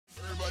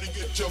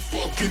Put your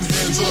fucking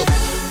hands up.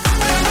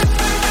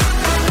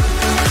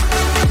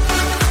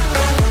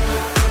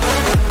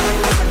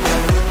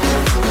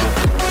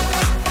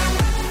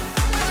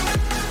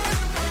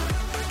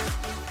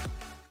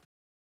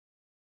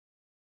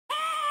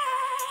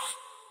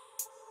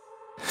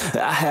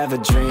 I have a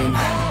dream,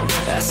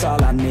 that's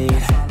all I need.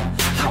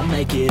 I'll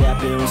make it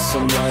happen with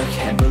some work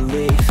and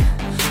belief.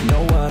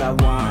 Know what I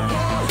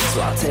want,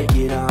 so I'll take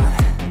it on.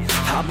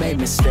 I've made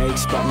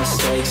mistakes, but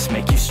mistakes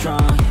make you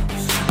strong.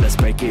 Let's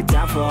break it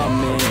down for a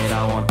minute.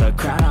 I want the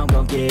crown, I'm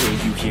gon' get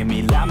it. You hear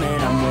me loud, man,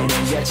 I'm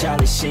winning. Yeah,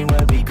 Charlie Sheen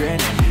will be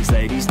grinning. These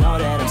ladies know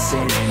that I'm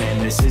sinning, and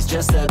this is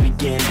just the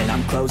beginning.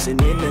 I'm closing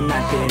in the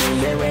ninth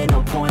inning. There ain't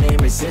no point in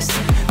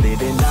resisting.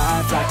 Living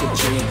life like a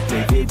dream,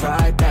 live it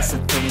right, that's the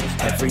thing.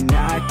 Every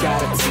night,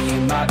 got a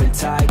team, I've been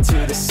tied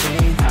to the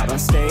scene. Out on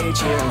stage,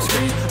 here I'm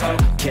screaming,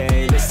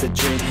 okay, this a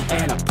dream.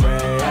 And I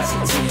pray as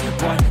a team,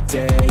 one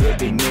day it'll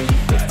be me.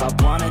 If I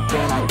want it,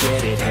 then I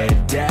get it.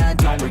 Head down,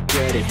 don't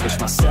regret it. Push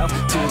myself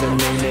to the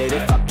limit.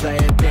 If I play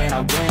it, then I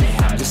win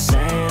it. I'm just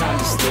saying, I'm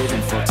just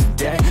living for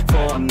today.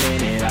 For a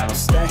minute, I don't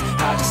stay,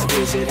 I just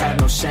visit. Have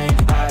no shame,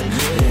 I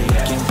admit it.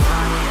 Looking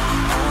right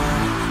at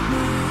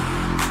me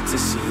to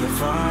see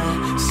if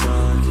I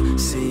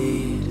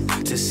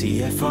succeed, to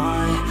see if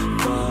I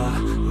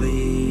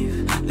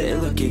believe. They're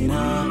looking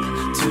up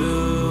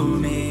to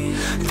me.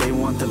 They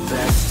want the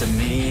best of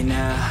me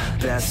now,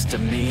 best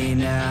of me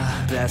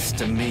now,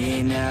 best of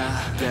me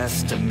now,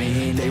 best of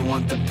me. They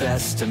want the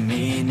best of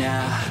me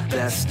now,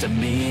 best of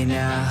me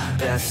now,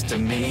 best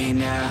of me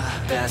now,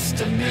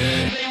 best of me.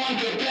 They want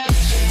the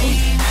best of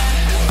me now.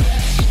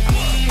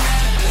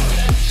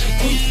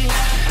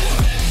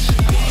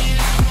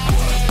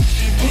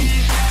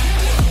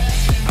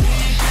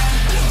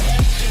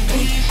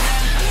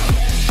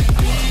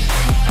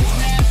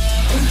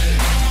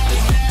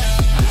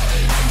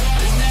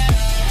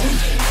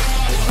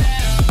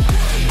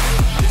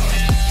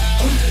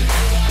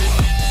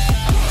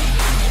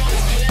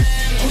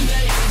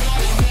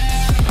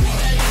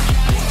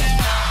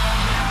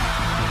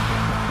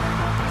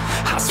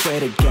 Swear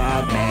to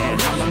God, man,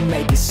 I'ma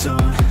make it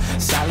soon.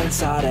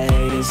 Silence all the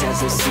haters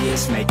as they see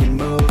us making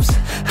moves.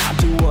 I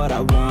do what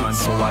I want,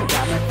 so I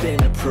got nothing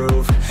to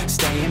prove.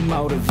 Staying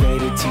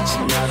motivated,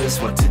 teaching others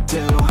what to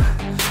do.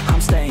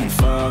 I'm staying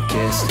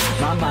focused,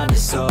 my mind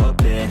is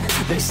open.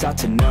 They start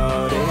to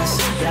notice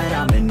that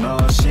I'm in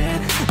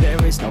motion.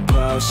 There is no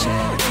potion,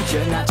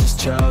 you're not just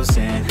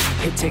chosen.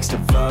 It takes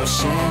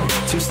devotion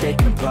to stay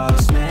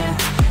composed, man.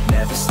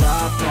 Never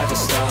stop,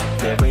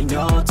 there ain't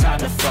no time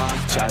to fall.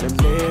 Try to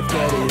live,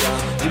 get it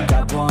all. You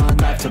got one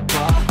life to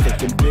ball.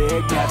 Thinking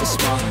big, never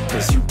small,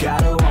 cause you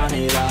gotta want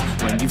it all.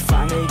 When you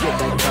finally get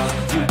that call,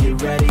 you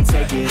get ready,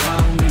 take it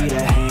on. Need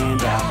a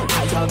hand out,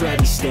 I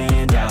already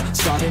stand out.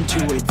 Starting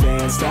to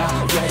advance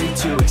now, ready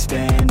to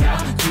expand now.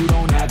 You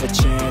don't have a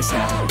chance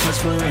now,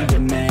 cause we're in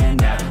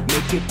demand now.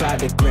 Make it by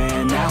the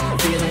grand now,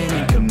 feeling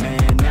in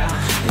command now.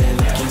 They're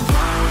looking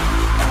right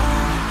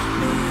at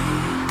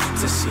me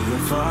to see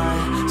if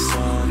I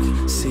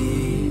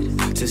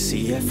succeed, to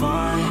see if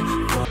I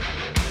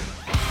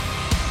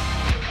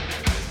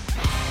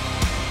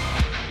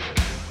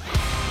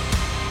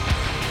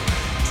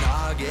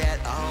target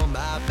on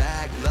my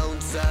back,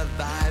 lone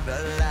survivor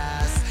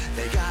last.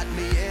 They got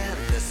me in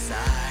the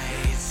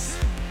sights.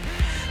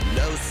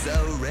 No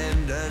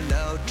surrender,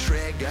 no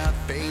trigger,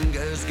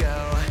 fingers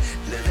go.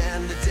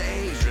 Living the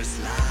dangerous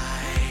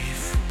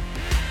life.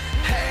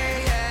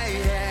 Hey,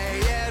 hey,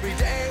 hey, every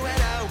day when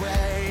I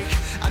wake,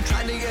 I'm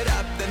trying to get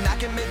up, they're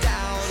knocking me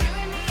down.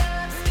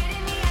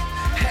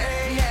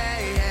 Hey,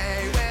 hey,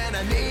 hey, when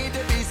I need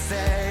to be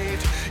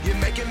saved, you're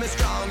making me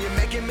strong, you're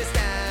making me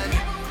stand.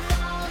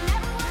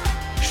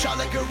 Shot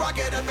like a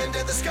rocket up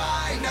into the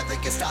sky, nothing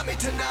can stop me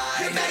tonight.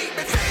 You make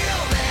me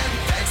feel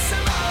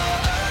invincible,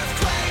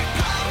 earthquake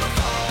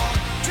powerful,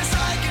 just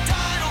like a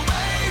tidal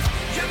wave.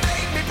 You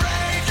make me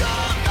brave,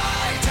 you're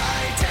my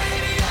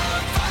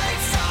titanium fight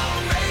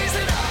song. Raise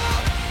it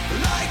up,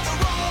 like the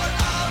roar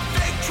of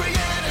victory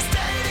in a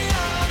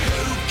stadium.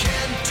 Who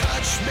can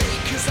touch me,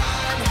 cause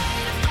I'm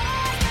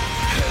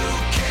who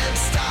can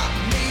stop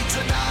me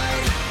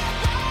tonight?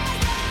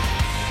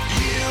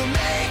 You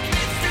make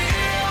me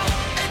feel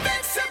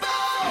invincible.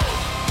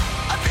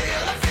 I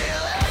feel it,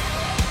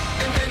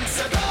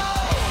 invincible.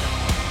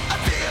 I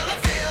feel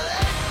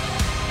it,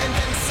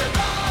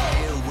 invincible.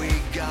 Here we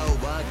go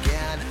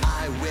again,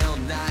 I will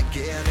not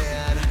give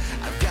in.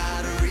 I've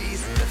got a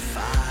reason to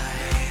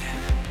fight.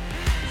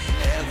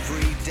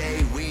 Every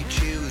day we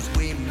choose,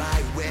 we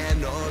might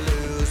win or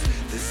lose.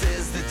 This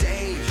is the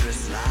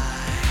dangerous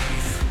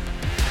life.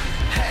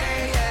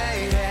 Hey,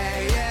 hey,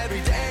 hey,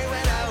 every day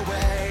when I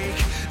wake,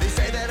 they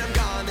say that I'm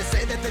gone, they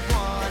say that they've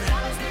won.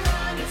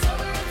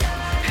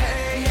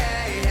 Hey,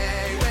 hey,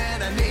 hey,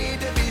 when I need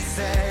to be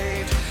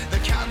saved, they're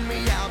counting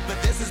me out,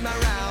 but this is my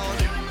round.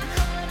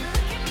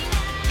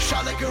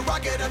 Shot like a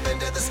rocket up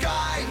into the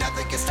sky,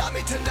 nothing can stop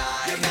me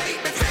tonight. You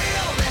make me feel